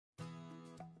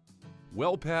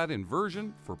Wellpad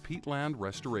inversion for peatland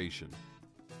restoration.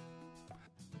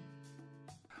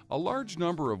 A large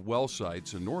number of well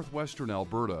sites in northwestern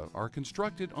Alberta are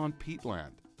constructed on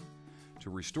peatland. To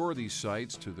restore these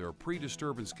sites to their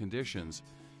pre-disturbance conditions,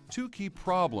 two key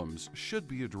problems should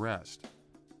be addressed.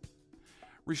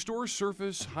 Restore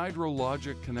surface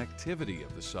hydrologic connectivity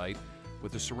of the site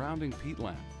with the surrounding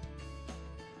peatland.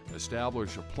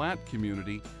 Establish a plant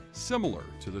community similar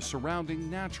to the surrounding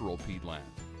natural peatland.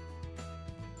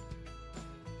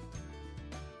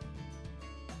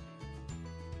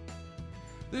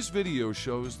 This video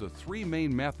shows the three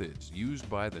main methods used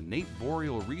by the NAIT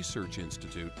Boreal Research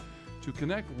Institute to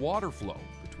connect water flow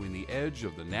between the edge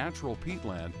of the natural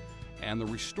peatland and the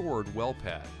restored well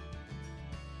pad.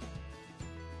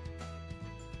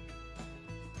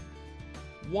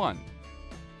 1.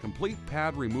 Complete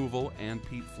pad removal and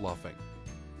peat fluffing.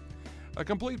 A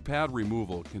complete pad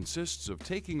removal consists of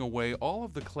taking away all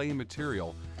of the clay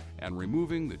material and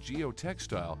removing the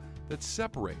geotextile that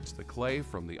separates the clay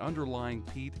from the underlying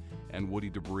peat and woody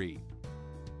debris.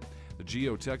 The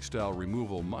geotextile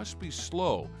removal must be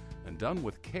slow and done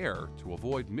with care to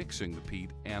avoid mixing the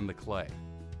peat and the clay.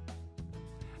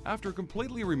 After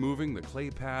completely removing the clay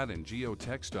pad and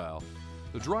geotextile,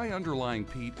 the dry underlying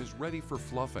peat is ready for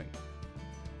fluffing.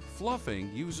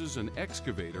 Fluffing uses an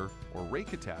excavator or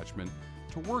rake attachment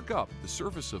to work up the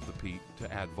surface of the peat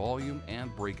to add volume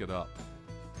and break it up.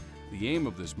 The aim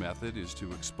of this method is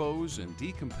to expose and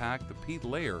decompact the peat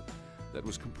layer that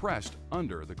was compressed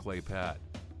under the clay pad.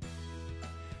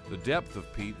 The depth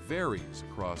of peat varies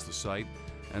across the site,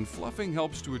 and fluffing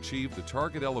helps to achieve the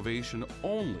target elevation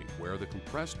only where the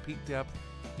compressed peat depth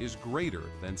is greater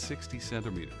than 60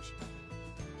 centimeters.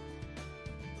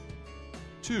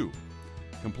 2.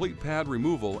 Complete pad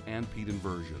removal and peat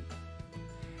inversion.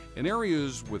 In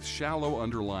areas with shallow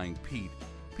underlying peat,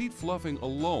 peat fluffing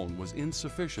alone was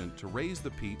insufficient to raise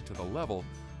the peat to the level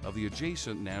of the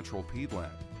adjacent natural peatland.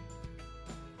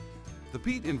 The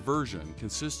peat inversion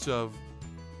consists of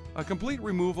a complete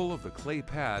removal of the clay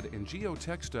pad and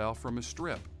geotextile from a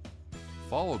strip,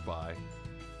 followed by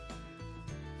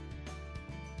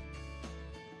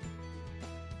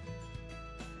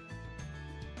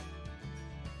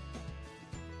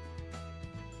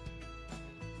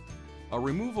a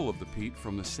removal of the peat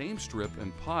from the same strip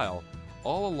and pile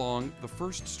all along the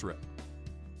first strip.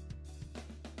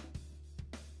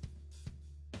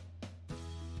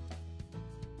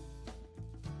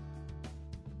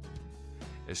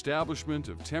 Establishment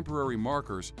of temporary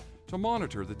markers to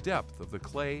monitor the depth of the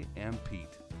clay and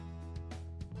peat.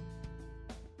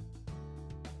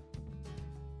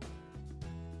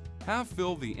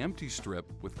 Half-fill the empty strip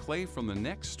with clay from the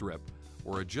next strip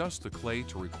or adjust the clay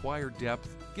to required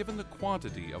depth given the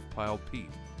quantity of piled peat.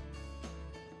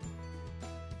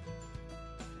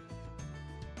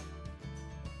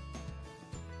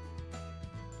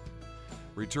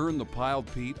 Return the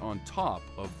piled peat on top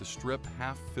of the strip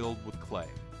half filled with clay.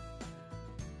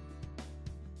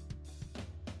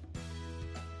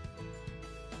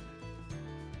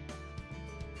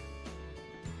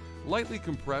 Lightly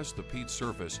compress the peat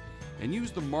surface and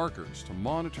use the markers to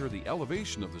monitor the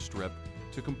elevation of the strip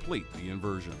to complete the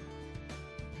inversion.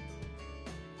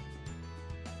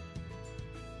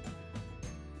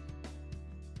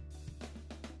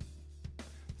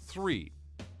 3.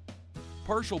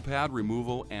 Partial pad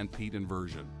removal and peat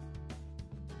inversion.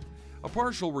 A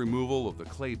partial removal of the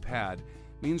clay pad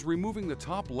means removing the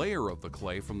top layer of the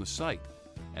clay from the site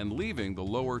and leaving the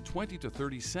lower 20 to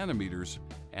 30 centimeters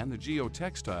and the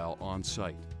geotextile on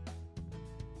site.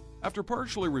 After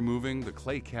partially removing the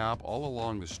clay cap all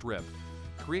along the strip,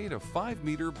 create a 5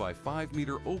 meter by 5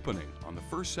 meter opening on the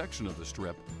first section of the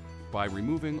strip by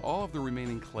removing all of the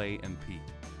remaining clay and peat.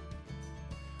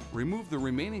 Remove the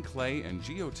remaining clay and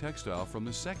geotextile from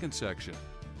the second section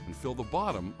and fill the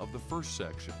bottom of the first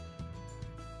section.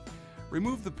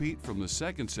 Remove the peat from the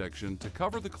second section to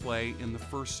cover the clay in the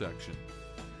first section.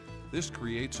 This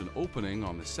creates an opening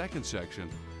on the second section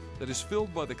that is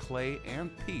filled by the clay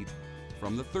and peat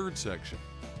from the third section.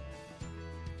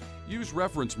 Use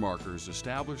reference markers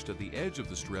established at the edge of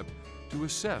the strip to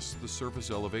assess the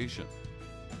surface elevation.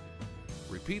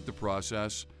 Repeat the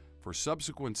process for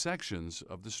subsequent sections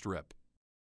of the strip.